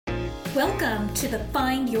Welcome to the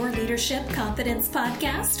Find Your Leadership Confidence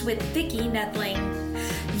podcast with Vicki Nedling.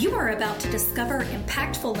 You are about to discover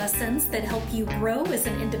impactful lessons that help you grow as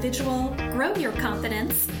an individual, grow your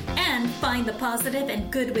confidence, and find the positive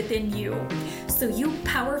and good within you, so you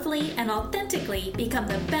powerfully and authentically become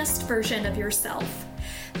the best version of yourself.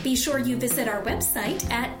 Be sure you visit our website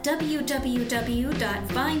at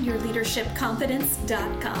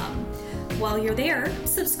www.findyourleadershipconfidence.com. While you're there,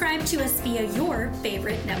 subscribe to us via your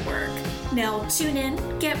favorite network. Now tune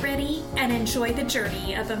in, get ready, and enjoy the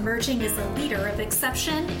journey of emerging as a leader of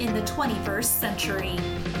exception in the 21st century.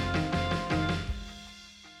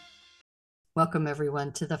 Welcome,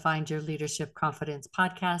 everyone, to the Find Your Leadership Confidence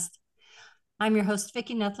podcast. I'm your host,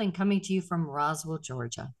 Vicki Nedling, coming to you from Roswell,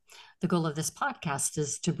 Georgia. The goal of this podcast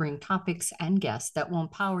is to bring topics and guests that will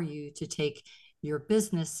empower you to take your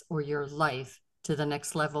business or your life to the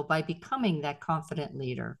next level by becoming that confident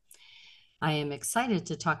leader. I am excited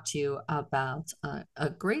to talk to you about a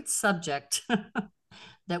great subject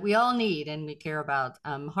that we all need and we care about.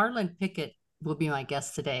 Harlon Pickett will be my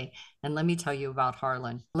guest today. And let me tell you about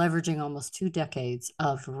Harlon. Leveraging almost 2 decades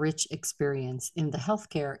of rich experience in the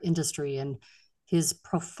healthcare industry and his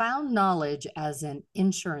profound knowledge as an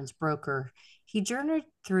insurance broker, he journeyed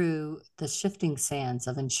through the shifting sands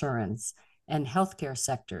of insurance and healthcare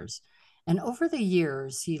sectors. And over the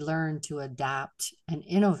years, he learned to adapt and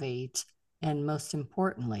innovate, and most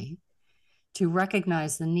importantly, to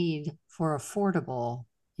recognize the need for affordable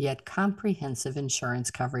yet comprehensive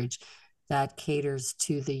insurance coverage that caters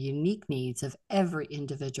to the unique needs of every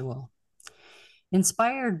individual.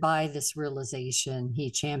 Inspired by this realization,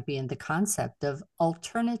 he championed the concept of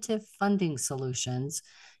alternative funding solutions,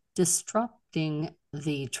 disrupting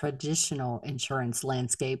the traditional insurance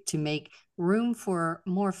landscape to make room for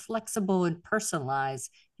more flexible and personalized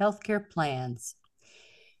healthcare plans.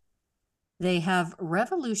 They have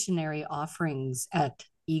revolutionary offerings at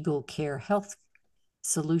Eagle Care Health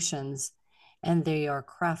Solutions, and they are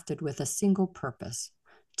crafted with a single purpose: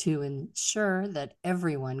 to ensure that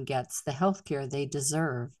everyone gets the healthcare they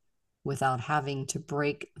deserve without having to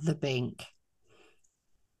break the bank.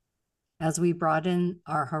 As we broaden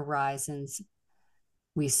our horizons,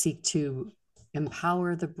 we seek to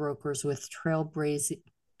empower the brokers with trailblazing,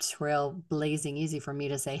 easy for me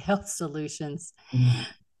to say, health solutions. Mm-hmm.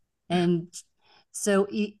 And so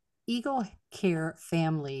Eagle Care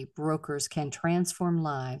family brokers can transform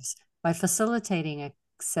lives by facilitating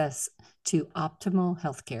access to optimal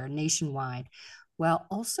healthcare nationwide, while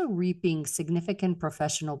also reaping significant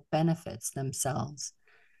professional benefits themselves.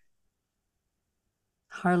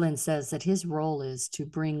 Harlon says that his role is to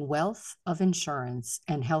bring wealth of insurance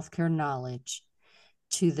and healthcare knowledge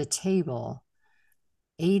to the table,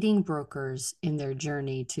 aiding brokers in their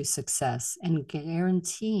journey to success and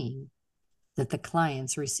guaranteeing that the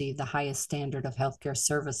clients receive the highest standard of healthcare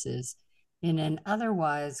services in an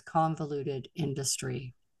otherwise convoluted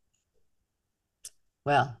industry.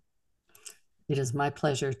 Well, it is my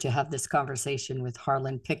pleasure to have this conversation with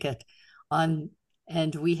Harlon Pickett and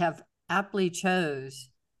we have aptly chose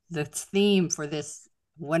the theme for this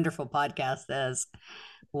wonderful podcast as,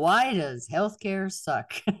 why does healthcare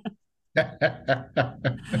suck?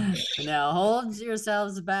 Now hold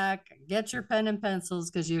yourselves back, get your pen and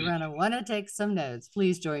pencils, because you're going to want to take some notes.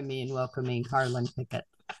 Please join me in welcoming Harlon Pickett.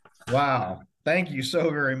 Wow. Thank you so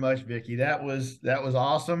very much, Vicki. That was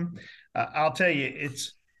awesome. I'll tell you,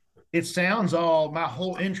 my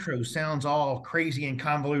whole intro sounds all crazy and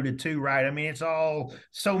convoluted too, right? I mean, it's all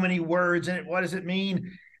so many words in it. What does it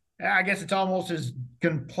mean? I guess it's almost as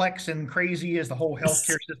complex and crazy as the whole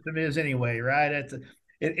healthcare system is anyway, right?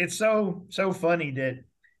 It's so funny that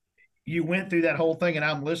you went through that whole thing and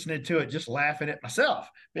I'm listening to it just laughing at myself,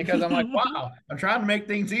 because I'm like, wow, I'm trying to make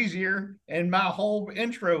things easier. And my whole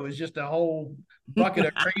intro is just a whole bucket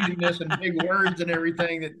of craziness and big words and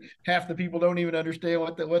everything that half the people don't even understand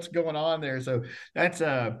what's going on there. So that's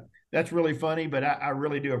really funny, but I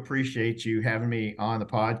really do appreciate you having me on the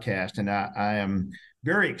podcast. And I am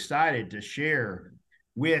very excited to share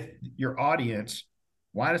with your audience,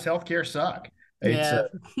 why does healthcare suck? It's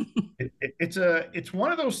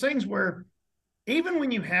one of those things where even when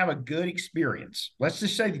you have a good experience, let's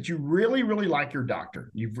just say that you really, really like your doctor,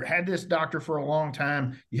 you've had this doctor for a long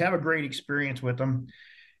time, you have a great experience with them,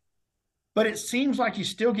 but it seems like you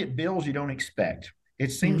still get bills you don't expect.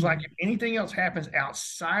 It seems like if anything else happens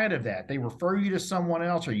outside of that, they refer you to someone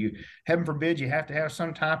else, or you, heaven forbid, you have to have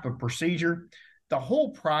some type of procedure. The whole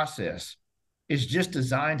process is just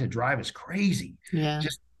designed to drive us crazy. Yeah.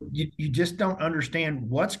 You just don't understand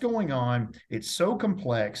what's going on. It's so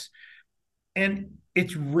complex. And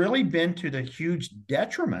it's really been to the huge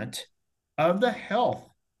detriment of the health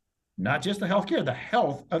not just the healthcare, the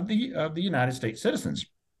health of the United States citizens.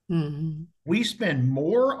 Mm-hmm. We spend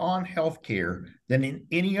more on healthcare than in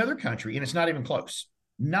any other country, and it's not even close.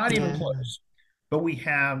 Not even close. But we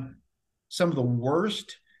have some of the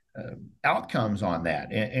worst outcomes on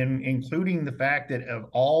that, and including the fact that of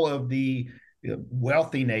all of the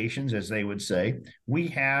wealthy nations, as they would say, we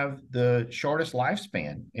have the shortest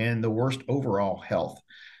lifespan and the worst overall health.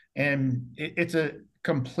 And it's a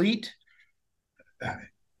complete,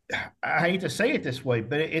 I hate to say it this way,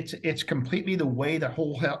 but it's completely the way the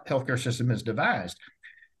whole healthcare system is devised.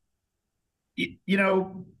 You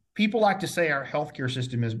know, people like to say our healthcare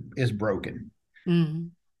system is broken. Mm-hmm.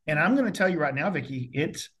 And I'm going to tell you right now, Vicki,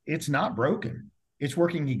 it's not broken. It's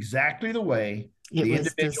working exactly the way the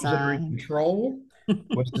individuals that are in control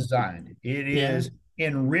was designed. It is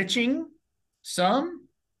enriching some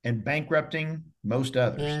and bankrupting most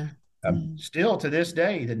others. Still to this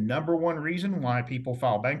day, the number one reason why people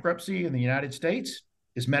file bankruptcy in the United States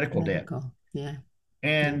is medical debt. Yeah.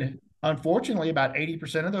 And unfortunately, about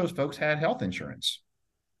 80% of those folks had health insurance.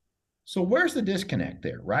 So where's the disconnect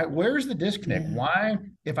there, right? Where's the disconnect? Yeah. Why,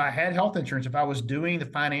 if I had health insurance, if I was doing the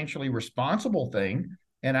financially responsible thing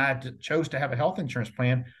and I chose to have a health insurance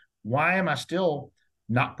plan, why am I still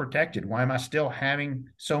not protected? Why am I still having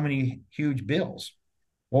so many huge bills?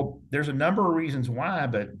 Well, there's a number of reasons why,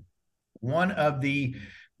 but one of the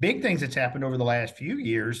big things that's happened over the last few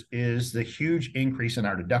years is the huge increase in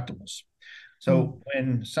our deductibles. So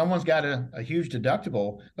when someone's got a huge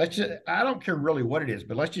deductible, I don't care really what it is,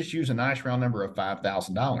 but let's just use a nice round number of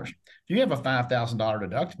 $5,000. If you have a $5,000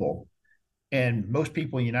 deductible and most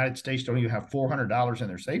people in the United States don't even have $400 in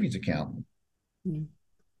their savings account,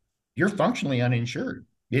 you're functionally uninsured.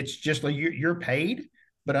 It's just like you're paid,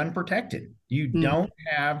 but unprotected. You don't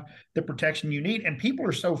have the protection you need. And people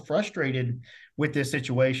are so frustrated with this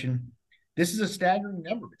situation. This is a staggering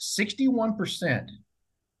number. 61%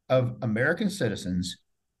 of American citizens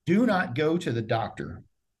do not go to the doctor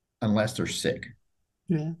unless they're sick.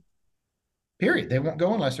 Yeah. Period. They won't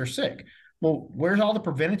go unless they're sick. Well, where's all the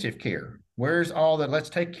preventative care? Where's all the let's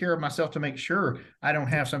take care of myself to make sure I don't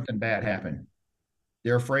have something bad happen?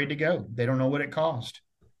 They're afraid to go. They don't know what it cost.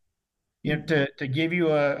 You know, to give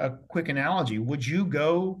you a quick analogy, would you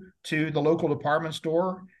go to the local department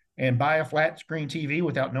store and buy a flat screen TV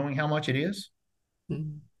without knowing how much it is?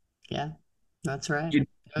 Yeah, that's right.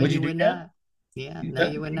 Would you do that? Yeah, no,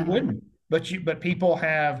 you would not. You wouldn't. But people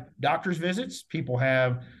have doctor's visits, people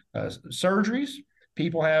have surgeries,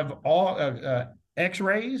 people have all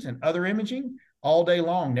X-rays and other imaging all day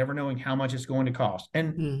long, never knowing how much it's going to cost,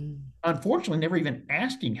 and unfortunately, never even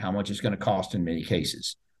asking how much it's going to cost in many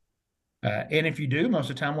cases. And if you do,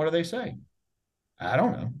 most of the time, what do they say? I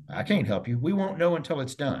don't know. I can't help you. We won't know until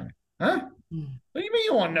it's done. Huh? What do you mean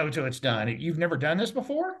you won't know until it's done? You've never done this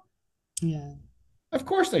before? Yeah. Of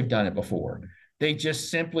course they've done it before. They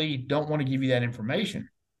just simply don't want to give you that information.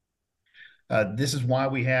 This is why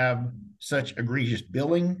we have such egregious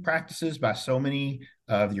billing practices by so many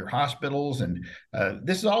of your hospitals. And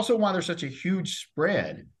this is also why there's such a huge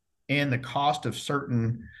spread in the cost of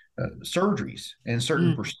certain surgeries and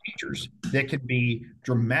certain procedures that can be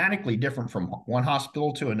dramatically different from one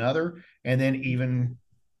hospital to another, and then even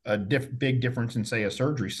a big difference in, say, a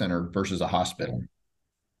surgery center versus a hospital.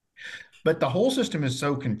 But the whole system is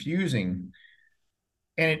so confusing,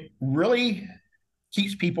 and it really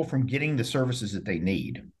keeps people from getting the services that they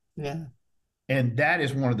need. Yeah. And that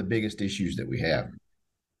is one of the biggest issues that we have.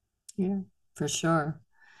 Yeah, for sure.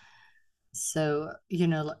 So, you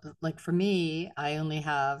know, like for me, I only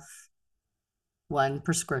have one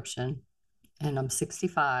prescription and I'm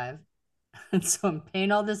 65. And so I'm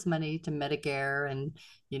paying all this money to Medicare and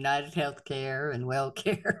United Healthcare and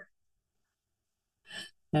WellCare.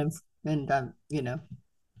 And you know,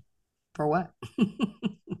 for what?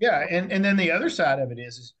 Yeah. And then the other side of it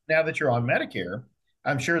is now that you're on Medicare,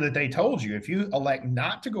 I'm sure that they told you if you elect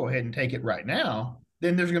not to go ahead and take it right now,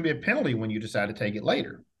 then there's going to be a penalty when you decide to take it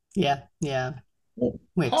later. Yeah. Yeah. Well,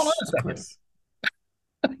 which, hold on a of second. course.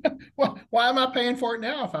 Well, why am I paying for it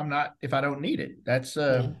now if I don't need it? That's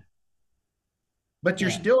but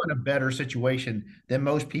you're still in a better situation than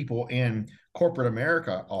most people in corporate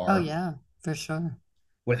America are. Oh yeah, for sure.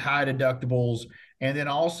 With high deductibles. And then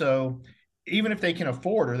also, even if they can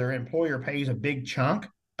afford or their employer pays a big chunk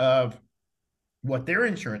of what their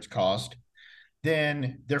insurance cost,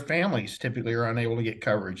 then their families typically are unable to get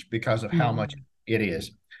coverage because of how much it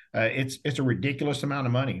is. It's a ridiculous amount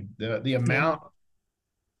of money. The amount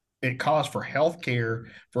it costs for health care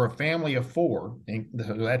for a family of four, and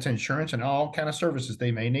that's insurance and all kind of services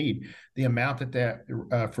they may need. The amount that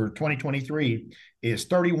for 2023 is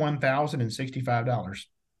 $31,065.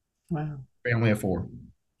 Wow. family of four.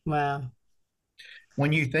 Wow.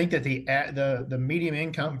 When you think that the median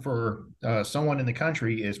income for someone in the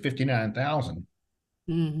country is 59,000,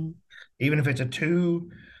 Mm-hmm. even if it's a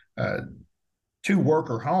uh, two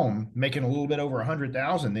worker home making a little bit over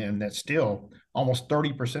 100,000, then that's still almost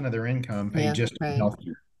 30% of their income paid Yeah, just in right.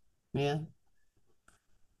 healthcare. Yeah.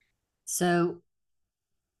 So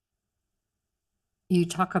you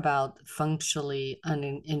talk about functionally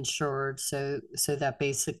uninsured, so that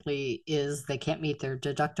basically is they can't meet their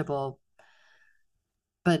deductible.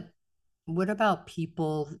 But what about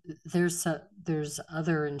people? There's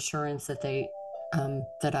other insurance that they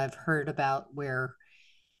that I've heard about where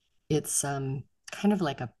it's kind of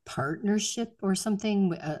like a partnership or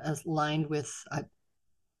something aligned with a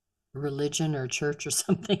religion or church or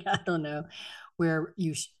something. I don't know, where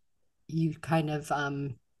you kind of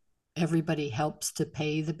everybody helps to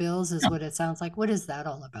pay the bills is Yeah, what it sounds like. What is that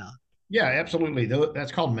all about? yeah, absolutely.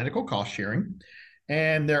 That's called medical cost sharing.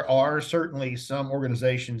 And there are certainly some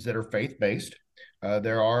organizations that are faith-based.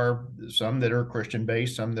 There are some that are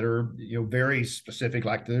Christian-based, some that are very specific.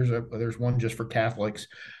 Like there's one just for Catholics.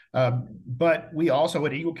 But we also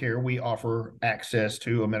at Eagle Care we offer access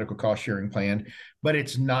to a medical cost sharing plan, but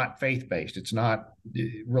it's not faith-based. It's not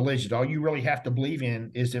religious. All you really have to believe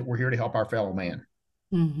in is that we're here to help our fellow man.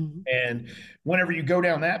 Mm-hmm. And whenever you go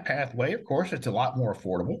down that pathway, of course, it's a lot more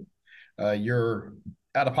affordable. Your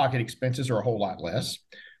out-of-pocket expenses are a whole lot less.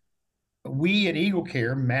 We at Eagle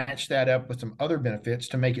Care match that up with some other benefits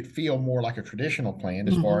to make it feel more like a traditional plan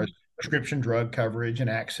as far Mm-hmm. as prescription drug coverage and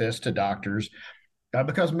access to doctors.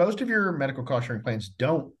 Because most of your medical cost sharing plans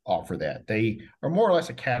don't offer that. They are more or less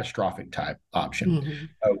a catastrophic type option.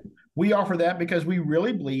 Mm-hmm. We offer that because we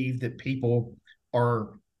really believe that people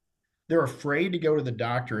are they're afraid to go to the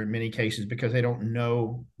doctor in many cases because they don't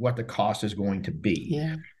know what the cost is going to be.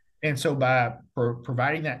 Yeah. And so by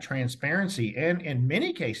providing that transparency and in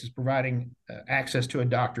many cases providing access to a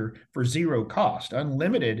doctor for zero cost,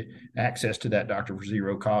 unlimited access to that doctor for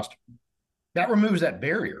zero cost, that removes that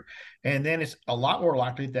barrier. And then it's a lot more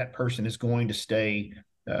likely that person is going to stay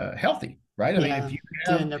healthy, right? I mean, if Yeah. you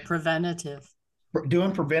have Doing the preventative.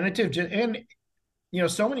 doing preventative, and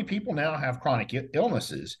so many people now have chronic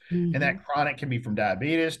illnesses, and Mm-hmm. that chronic can be from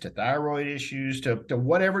diabetes to thyroid issues to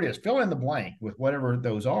whatever it is. Fill in the blank with whatever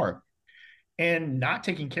those are, and not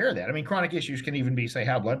taking care of that. I mean, chronic issues can even be, say,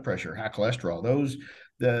 high blood pressure, high cholesterol.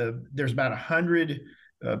 There's about 100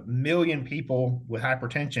 million people with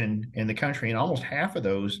hypertension in the country, and almost half of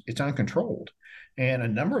those it's uncontrolled, and a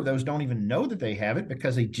number of those don't even know that they have it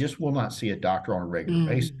because they just will not see a doctor on a regular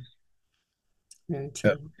basis. Mm-hmm. Very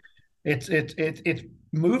So true. it's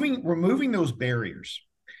removing those barriers,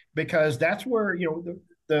 because that's where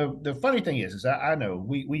the funny thing is I know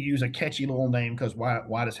we use a catchy little name because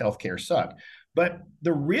why does healthcare suck? But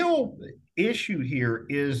the real issue here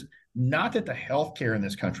is not that the healthcare in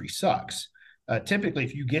this country sucks. Typically,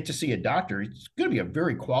 if you get to see a doctor, it's going to be a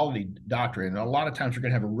very quality doctor, and a lot of times you're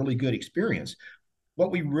going to have a really good experience. What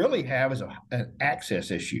we really have is an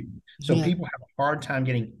access issue. So Yeah. people have a hard time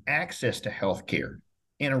getting access to healthcare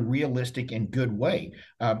in a realistic and good way,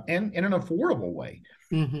 and in an affordable way.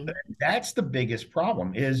 Mm-hmm. That's the biggest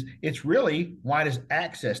problem. Is it's really, why does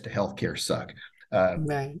access to healthcare suck? Uh,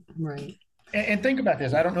 Right. Right. and think about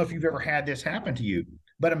this. I don't know if you've ever had this happen to you,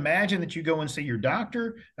 but imagine that you go and see your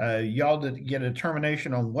doctor. Y'all get a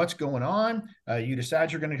determination on what's going on. You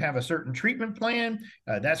decide you're going to have a certain treatment plan.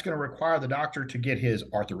 That's going to require the doctor to get his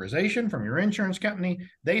authorization from your insurance company.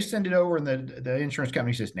 They send it over, and the insurance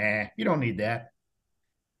company says, "Nah, you don't need that."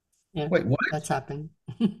 Yeah. Wait, what? That's happened.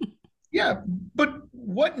 Yeah, but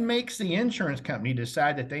what makes the insurance company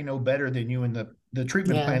decide that they know better than you and the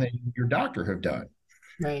treatment Yeah. plan that your doctor have done?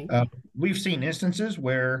 Right. We've seen instances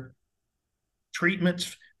where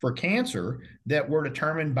treatments for cancer that were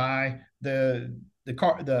determined by the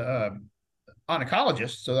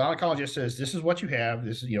oncologist. So the oncologist says, "This is what you have.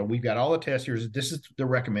 This is we've got all the tests here. This is the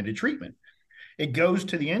recommended treatment." It goes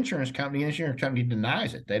to the insurance company. The insurance company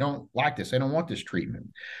denies it. They don't like this. They don't want this treatment.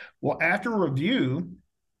 Well, after review,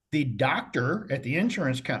 the doctor at the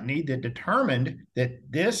insurance company that determined that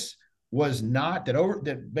this was not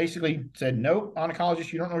that basically said, "Nope,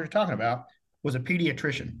 oncologist, you don't know what you're talking about," was a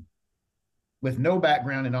pediatrician with no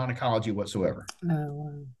background in oncology whatsoever.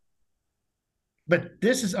 Oh, But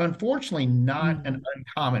this is unfortunately not an mm.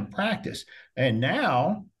 uncommon practice.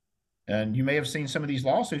 And you may have seen some of these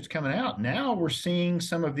lawsuits coming out. Now we're seeing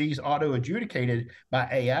some of these auto adjudicated by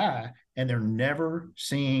AI, and they're never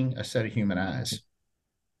seeing a set of human eyes.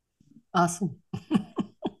 Awesome.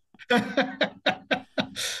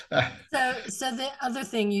 Uh, So the other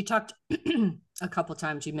thing you talked a couple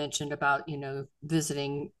times, you mentioned about,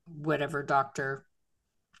 visiting whatever doctor.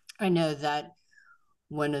 I know that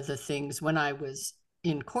one of the things when I was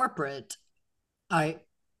in corporate,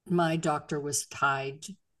 my doctor was tied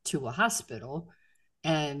to a hospital.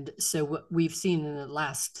 And so what we've seen in the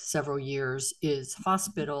last several years is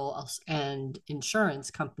hospitals and insurance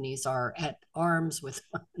companies are at arms with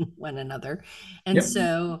one another. And Yep.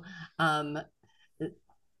 so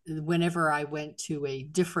whenever I went to a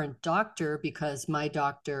different doctor, because my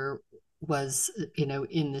doctor was,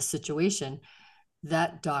 in this situation,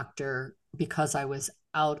 that doctor, because I was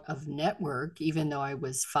out of network, even though I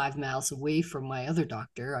was 5 miles away from my other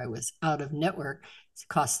doctor, I was out of network. It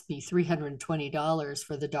cost me $320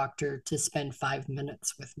 for the doctor to spend 5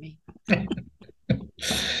 minutes with me.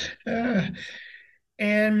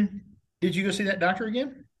 And did you go see that doctor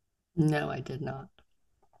again? No, I did not.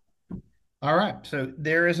 All right. So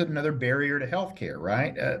there is another barrier to healthcare,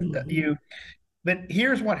 right? But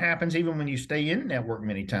here's what happens even when you stay in network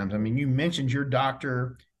many times. I mean, you mentioned your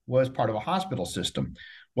doctor was part of a hospital system.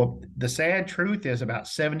 Well, the sad truth is about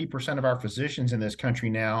 70% of our physicians in this country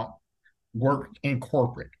now work in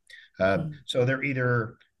corporate. So they're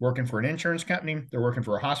either working for an insurance company, they're working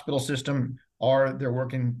for a hospital system, or they're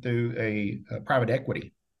working through a private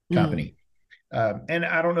equity company. And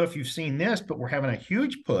I don't know if you've seen this, but we're having a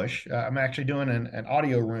huge push. I'm actually doing an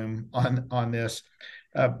audio room on this.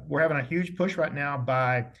 We're having a huge push right now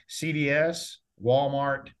by CVS,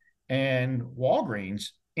 Walmart, and Walgreens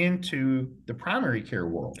into the primary care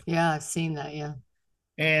world. Yeah, I've seen that. Yeah.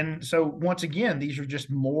 And so once again, these are just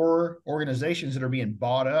more organizations that are being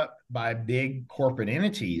bought up by big corporate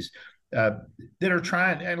entities that are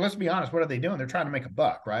trying. And let's be honest, what are they doing? They're trying to make a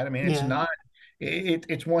buck, right? I mean, it's not.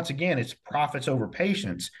 It's once again, it's profits over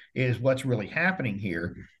patients is what's really happening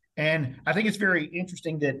here. And I think it's very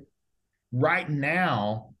interesting that right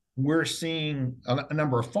now we're seeing a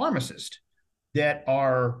number of pharmacists that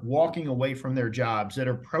are walking away from their jobs, that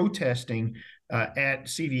are protesting at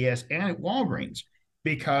CVS and at Walgreens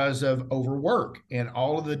because of overwork and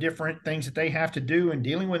all of the different things that they have to do and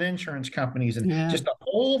dealing with insurance companies and just the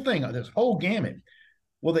whole thing, this whole gamut.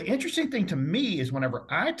 Well, the interesting thing to me is whenever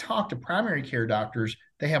I talk to primary care doctors,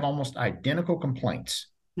 they have almost identical complaints.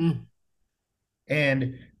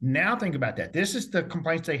 And now think about that. This is the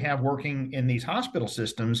complaints they have working in these hospital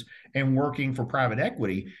systems and working for private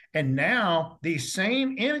equity. And now these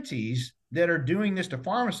same entities that are doing this to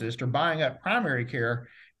pharmacists are buying up primary care.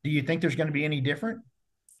 Do you think there's going to be any different?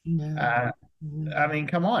 No. I mean,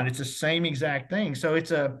 come on, it's the same exact thing. So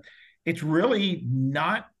it's really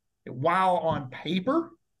not, while on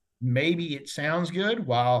paper, maybe it sounds good,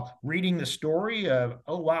 while reading the story of,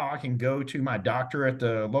 oh, wow, I can go to my doctor at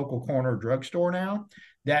the local corner drugstore now.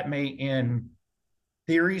 That may, in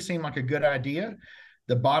theory, seem like a good idea.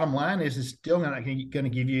 The bottom line is it's still not going to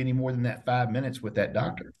give you any more than that 5 minutes with that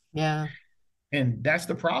doctor. Yeah. And that's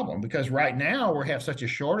the problem, because right now we have such a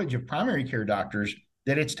shortage of primary care doctors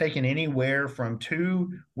that it's taken anywhere from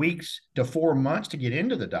 2 weeks to 4 months to get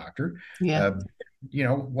into the doctor.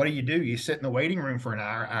 What do? You sit in the waiting room for an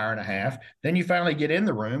hour and a half. Then you finally get in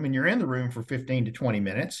the room, and you're in the room for 15 to 20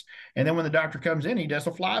 minutes. And then when the doctor comes in, he does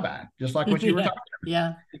a flyby, just like what you were talking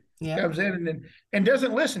about. He comes in and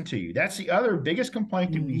doesn't listen to you. That's the other biggest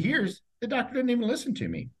complaint that we hear is the doctor didn't even listen to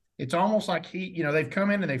me. It's almost like they've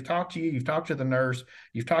come in and they've talked to you, you've talked to the nurse,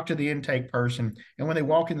 you've talked to the intake person, and when they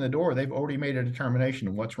walk in the door, they've already made a determination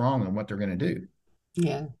of what's wrong and what they're going to do.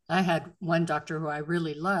 Yeah. I had one doctor who I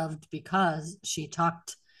really loved because she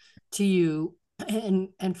talked to you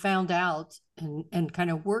and found out and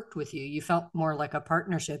kind of worked with you. You felt more like a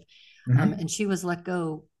partnership. And she was let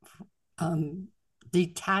go,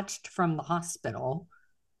 detached from the hospital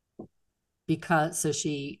so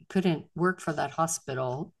she couldn't work for that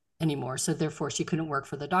hospital anymore. So therefore she couldn't work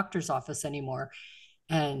for the doctor's office anymore.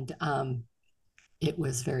 And it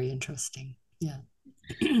was very interesting. Yeah.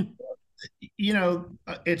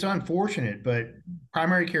 It's unfortunate, but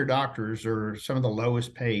primary care doctors are some of the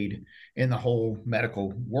lowest paid in the whole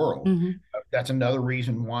medical world. That's another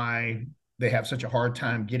reason why they have such a hard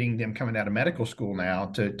time getting them coming out of medical school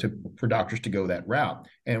now for doctors to go that route.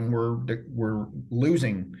 And we're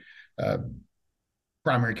losing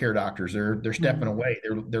primary care doctors. They're stepping away.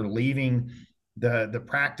 They're leaving the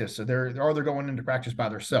practice. So they're going into practice by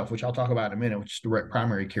themselves, which I'll talk about in a minute, which is direct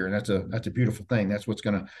primary care. And that's a beautiful thing. That's what's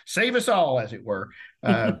going to save us all, as it were.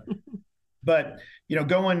 But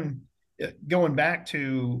going back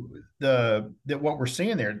to what we're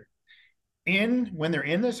seeing there, when they're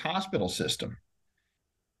in this hospital system,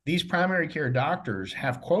 these primary care doctors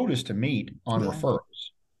have quotas to meet on referrals.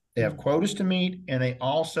 They have quotas to meet, and they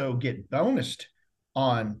also get bonused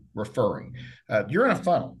on referring. You're in a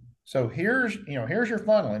funnel. So here's your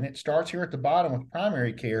funnel, and it starts here at the bottom with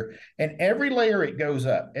primary care, and every layer it goes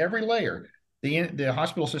up. Every layer, the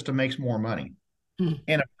hospital system makes more money.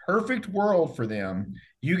 In a perfect world for them,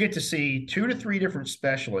 you get to see 2 to 3 different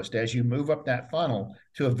specialists as you move up that funnel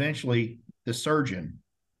to eventually the surgeon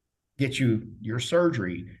get you your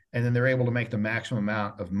surgery, and then they're able to make the maximum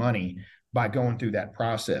amount of money by going through that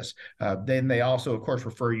process. Then they also, of course,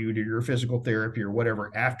 refer you to your physical therapy or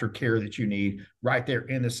whatever aftercare that you need right there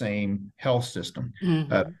in the same health system.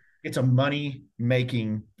 It's a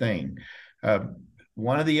money-making thing.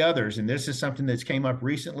 One of the others, and this is something that's came up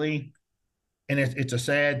recently, and it's a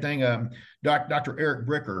sad thing. Dr. Eric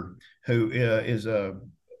Bricker, who is a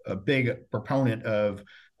big proponent of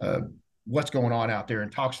what's going on out there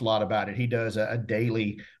and talks a lot about it. He does a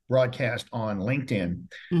daily broadcast on LinkedIn.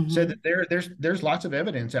 Said that there's lots of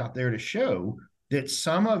evidence out there to show that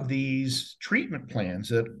some of these treatment plans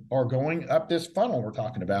that are going up this funnel we're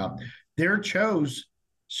talking about, they're chose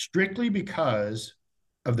strictly because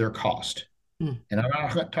of their cost. And I'm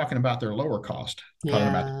not talking about their lower cost. I'm talking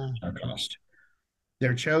about their cost.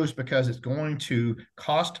 They're chose because it's going to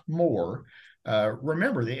cost more.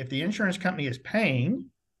 Remember, if the insurance company is paying,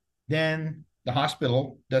 then the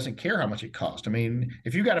hospital doesn't care how much it costs. I mean,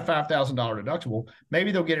 if you got a $5,000 deductible,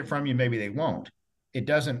 maybe they'll get it from you, maybe they won't. It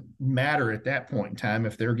doesn't matter at that point in time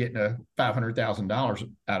if they're getting a $500,000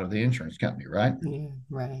 out of the insurance company, right? Yeah,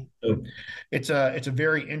 right. So it's a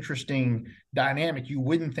very interesting dynamic. You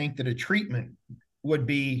wouldn't think that a treatment would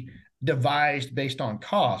be devised based on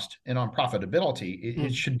cost and on profitability.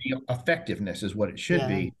 It should be effectiveness is what it should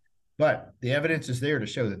be. But the evidence is there to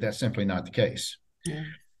show that that's simply not the case. Yeah.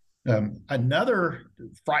 Another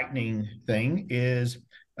frightening thing is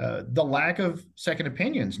the lack of second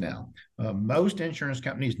opinions now. Most insurance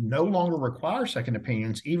companies no longer require second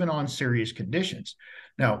opinions, even on serious conditions.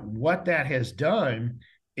 Now, what that has done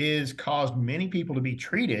is caused many people to be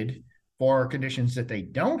treated for conditions that they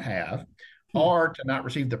don't have, or to not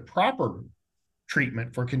receive the proper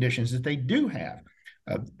treatment for conditions that they do have.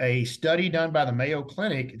 A study done by the Mayo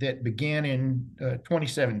Clinic that began in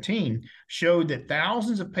 2017 showed that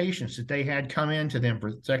thousands of patients that they had come into them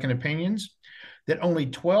for second opinions, that only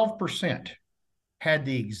 12% had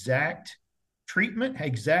the exact treatment,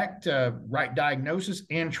 right diagnosis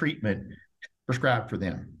and treatment prescribed for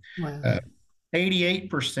them. Wow.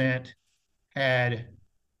 88% had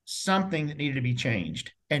something that needed to be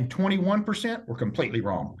changed, and 21% were completely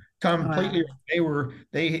wrong. Completely, wow.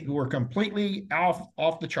 They were completely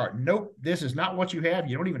off the chart. Nope, this is not what you have.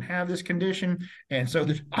 You don't even have this condition, and so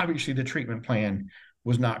obviously the treatment plan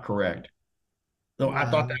was not correct. So wow.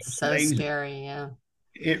 I thought that was so amazing. Scary. Yeah,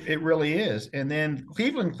 it really is. And then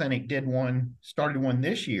Cleveland Clinic started one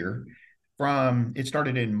this year. It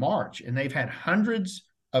started in March, and they've had hundreds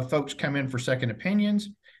of folks come in for second opinions,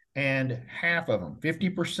 and half of them,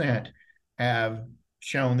 50%, have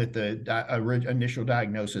shown that the initial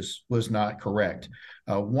diagnosis was not correct.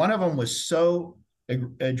 One of them was so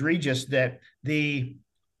egregious that the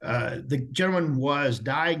gentleman was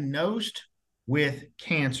diagnosed with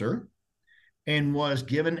cancer and was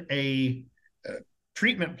given a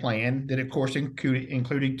treatment plan that, of course,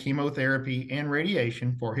 included chemotherapy and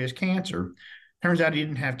radiation for his cancer. Turns out he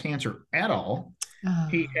didn't have cancer at all. Oh.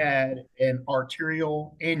 He had an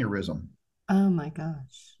arterial aneurysm. Oh my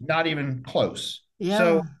gosh. Not even close. Yeah.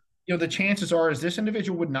 So, the chances are is this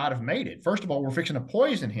individual would not have made it. First of all, we're fixing to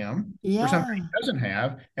poison him for something he doesn't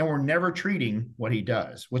have, and we're never treating what he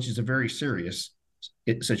does, which is a very serious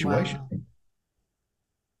situation. Wow.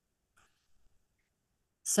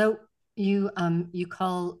 So you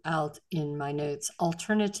call out in my notes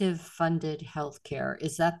alternative funded healthcare.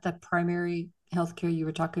 Is that the primary healthcare you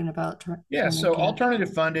were talking about? Yeah. So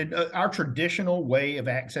alternative funded, our traditional way of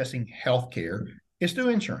accessing healthcare is through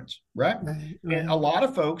insurance, right? Right? And a lot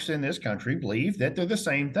of folks in this country believe that they're the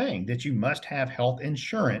same thing, that you must have health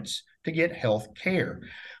insurance to get health care.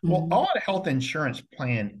 Well, all a health insurance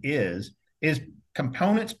plan is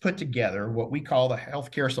components put together, what we call the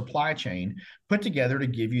healthcare supply chain, put together to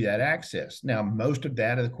give you that access. Now, most of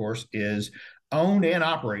that, of course, is owned and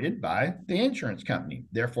operated by the insurance company.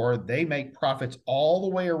 Therefore, they make profits all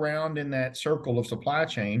the way around in that circle of supply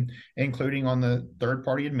chain, including on the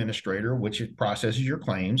third-party administrator, which processes your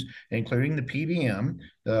claims, including the PBM,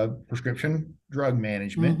 the prescription drug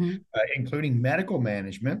management, including medical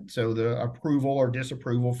management, so the approval or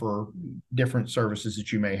disapproval for different services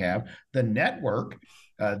that you may have. The network,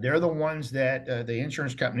 they're the ones that the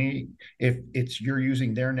insurance company, if you're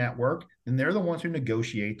using their network, then they're the ones who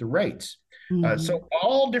negotiate the rates. So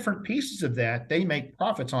all different pieces of that, they make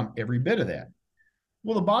profits on every bit of that.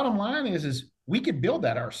 Well, the bottom line is we could build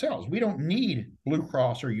that ourselves. We don't need Blue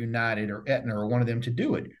Cross or United or Aetna or one of them to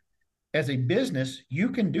do it. As a business, you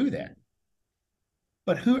can do that.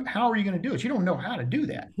 But how are you going to do it? You don't know how to do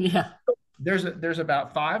that. Yeah. There's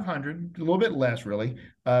about 500, a little bit less really,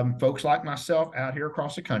 folks like myself out here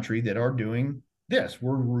across the country that are doing this.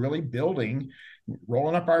 We're really building,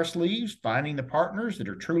 rolling up our sleeves, finding the partners that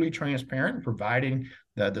are truly transparent, and providing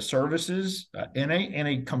the services in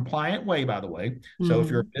a compliant way, by the way. So if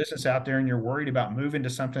you're a business out there and you're worried about moving to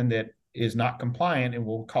something that is not compliant and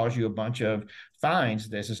will cause you a bunch of fines,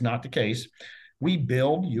 this is not the case. We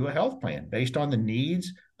build you a health plan based on the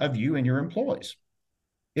needs of you and your employees.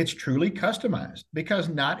 It's truly customized because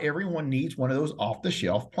not everyone needs one of those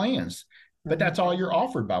off-the-shelf plans, but that's all you're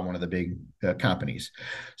offered by one of the big companies.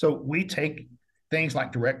 So we take things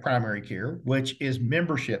like direct primary care, which is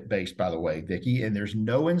membership based, by the way, Vicki, and there's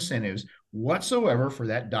no incentives whatsoever for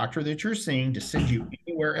that doctor that you're seeing to send you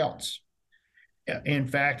anywhere else. In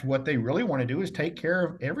fact, what they really want to do is take care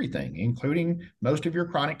of everything, including most of your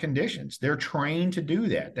chronic conditions. They're trained to do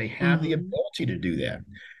that. They have the ability to do that.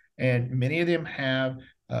 And many of them have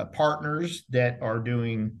partners that are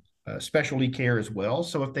doing specialty care as well.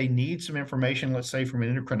 So if they need some information, let's say from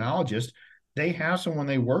an endocrinologist, they have someone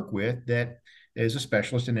they work with that is a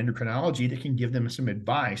specialist in endocrinology that can give them some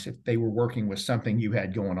advice if they were working with something you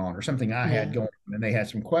had going on or something I had going on and they had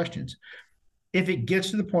some questions. If it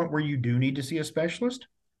gets to the point where you do need to see a specialist,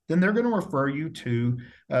 then they're going to refer you to,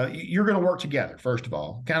 you're going to work together, first of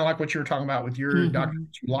all, kind of like what you were talking about with your doctor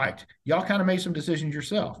that you liked. Y'all kind of made some decisions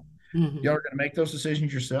yourself. Y'all are going to make those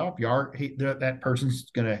decisions yourself. That person's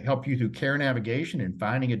going to help you through care navigation and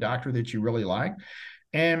finding a doctor that you really like.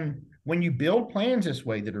 And when you build plans this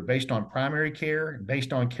way that are based on primary care,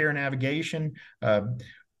 based on care navigation,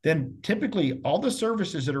 then typically all the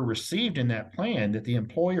services that are received in that plan that the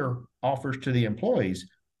employer offers to the employees,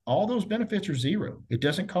 all those benefits are zero. It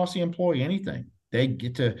doesn't cost the employee anything. They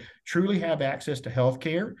get to truly have access to health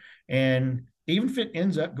care. And even if it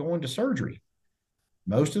ends up going to surgery,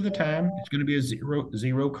 most of the time it's going to be a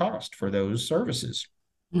zero cost for those services.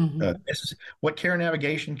 This is what care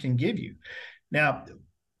navigation can give you. Now,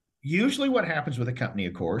 usually what happens with a company,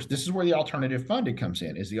 of course, this is where the alternative funding comes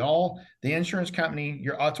in, is the insurance company,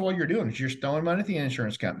 that's all you're doing is you're throwing money at the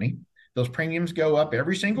insurance company. Those premiums go up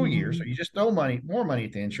every single year. So you just throw more money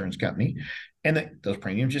at the insurance company, and those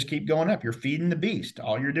premiums just keep going up. You're feeding the beast.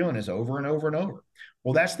 All you're doing is over and over and over.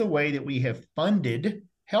 Well, that's the way that we have funded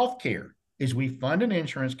healthcare, is we fund an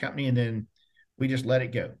insurance company and then we just let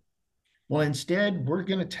it go. Well, instead, we're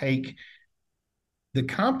going to take the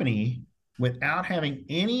company without having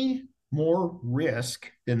any more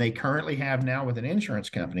risk than they currently have now with an insurance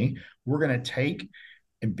company. We're going to take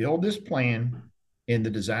and build this plan in the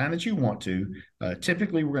design that you want to.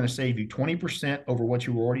 Typically, we're going to save you 20% over what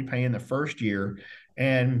you were already paying the first year.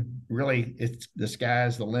 And really, the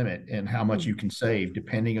sky's the limit in how much you can save,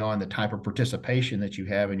 depending on the type of participation that you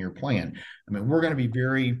have in your plan. I mean, we're going to be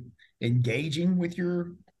very engaging with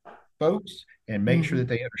your folks and make sure that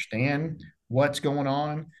they understand what's going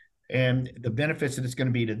on and the benefits that it's going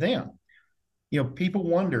to be to them. People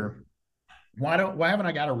wonder, why haven't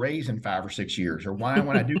I got a raise in 5 or 6 years? Or why,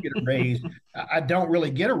 when I do get a raise, I don't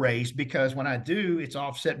really get a raise, because when I do, it's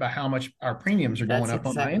offset by how much our premiums are going up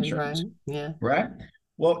on my insurance. Right. Yeah. Right.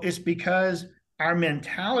 Well, it's because our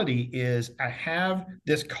mentality is, I have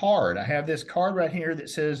this card right here that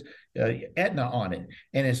says Aetna on it.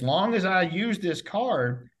 And as long as I use this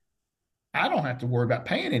card, I don't have to worry about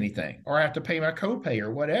paying anything, or I have to pay my copay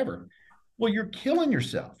or whatever. Well, you're killing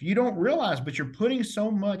yourself. You don't realize, but you're putting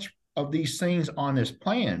so much of these things on this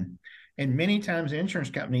plan. And many times the insurance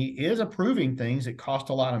company is approving things that cost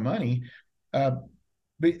a lot of money,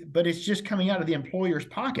 but it's just coming out of the employer's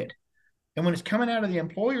pocket. And when it's coming out of the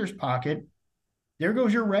employer's pocket, there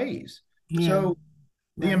goes your raise. Yeah. So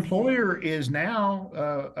the employer is now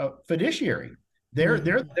a fiduciary.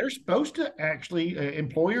 They're supposed to actually,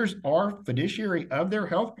 employers are fiduciary of their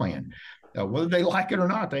health plan. Whether they like it or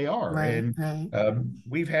not, they are. Right, and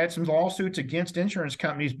we've had some lawsuits against insurance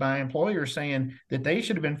companies by employers saying that they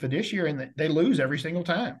should have been fiduciary, and that they lose every single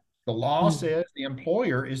time. The law says the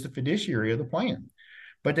employer is the fiduciary of the plan,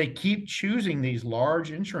 but they keep choosing these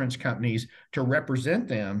large insurance companies to represent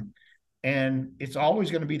them. And it's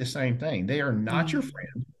always going to be the same thing. They are not your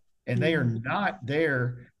friend, and they are not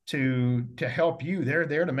there to help you. They're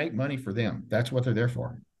there to make money for them. That's what they're there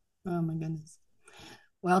for. Oh my goodness.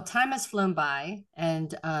 Well, time has flown by,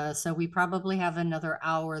 and so we probably have another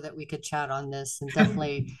hour that we could chat on this, and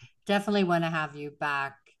definitely want to have you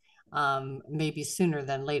back, maybe sooner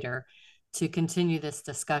than later, to continue this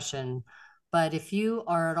discussion. But if you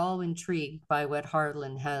are at all intrigued by what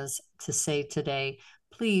Harlon has to say today,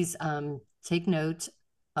 please take note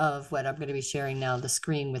of what I'm going to be sharing now, the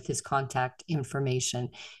screen with his contact information.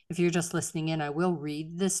 If you're just listening in, I will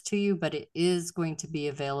read this to you, but it is going to be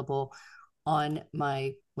available on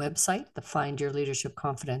my website,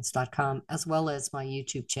 thefindyourleadershipconfidence.com, as well as my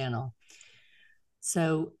YouTube channel.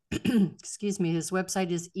 So, excuse me, his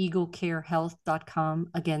website is eaglecarehealth.com.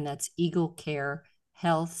 Again, that's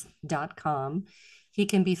eaglecarehealth.com. He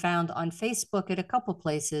can be found on Facebook at a couple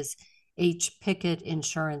places, H. Pickett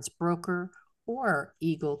Insurance Broker or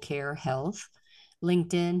Eagle Care Health.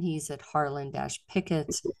 LinkedIn, he's at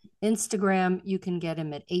Harlon-Pickett. Instagram, you can get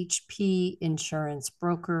him at HP Insurance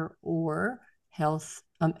Broker or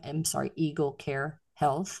Eagle Care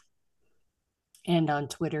Health. And on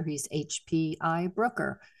Twitter, he's HPI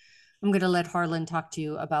Broker. I'm going to let Harlon talk to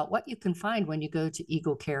you about what you can find when you go to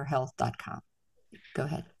eaglecarehealth.com. Go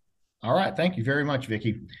ahead. All right. Thank you very much,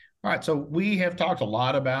 Vicki. All right. So we have talked a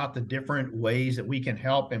lot about the different ways that we can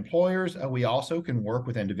help employers. We also can work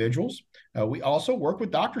with individuals. We also work with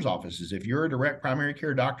doctors' offices. If you're a direct primary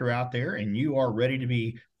care doctor out there and you are ready to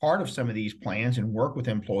be part of some of these plans and work with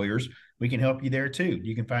employers, we can help you there too.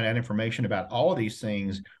 You can find out information about all of these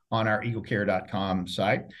things on our eaglecare.com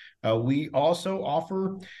site. We also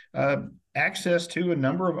offer access to a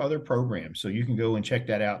number of other programs, so you can go and check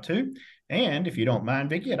that out too. And if you don't mind,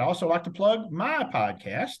 Vicki, I'd also like to plug my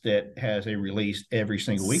podcast that has a release every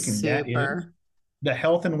single week, and that is the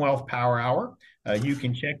Health and Wealth Power Hour. You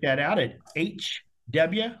can check that out at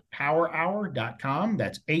hwpowerhour.com.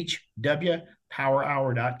 That's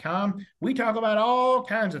hwpowerhour.com. We talk about all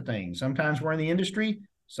kinds of things. Sometimes we're in the industry,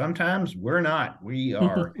 sometimes we're not. We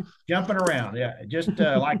are jumping around. Yeah, just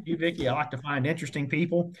like you, Vicki, I like to find interesting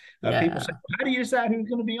people. People say, how do you decide who's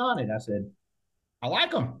going to be on it? I said, I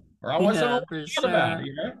like them. Or I wasn't about it.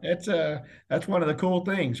 You know, that's one of the cool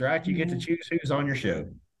things, right? You get to choose who's on your show.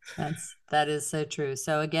 That is so true.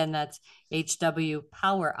 So again, that's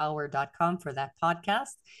hwpowerhour.com for that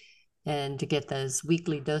podcast, and to get those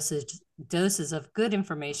weekly doses of good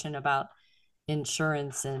information about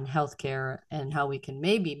insurance and healthcare and how we can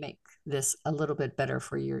maybe make this a little bit better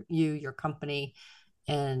for your company,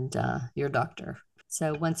 and your doctor.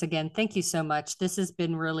 So once again, thank you so much. This has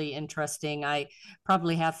been really interesting. I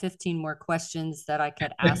probably have 15 more questions that I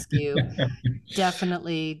could ask you.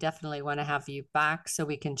 Definitely want to have you back so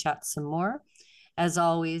we can chat some more. As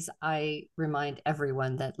always, I remind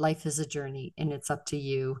everyone that life is a journey and it's up to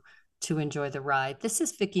you to enjoy the ride. This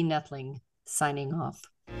is Vicki Nettling signing off.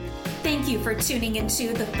 Thank you for tuning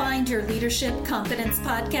into the Find Your Leadership Confidence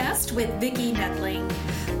podcast with Vicki Nettling,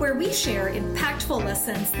 where we share impactful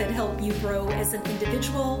lessons that help you grow as an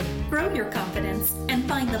individual, grow your confidence, and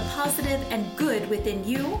find the positive and good within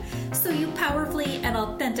you so you powerfully and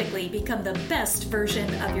authentically become the best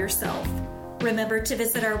version of yourself. Remember to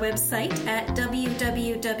visit our website at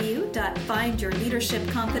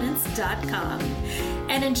www.findyourleadershipconfidence.com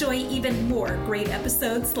and enjoy even more great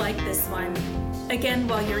episodes like this one. Again,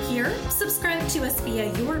 while you're here, subscribe to us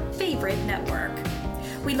via your favorite network.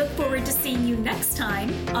 We look forward to seeing you next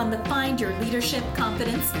time on the Find Your Leadership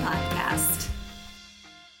Confidence podcast.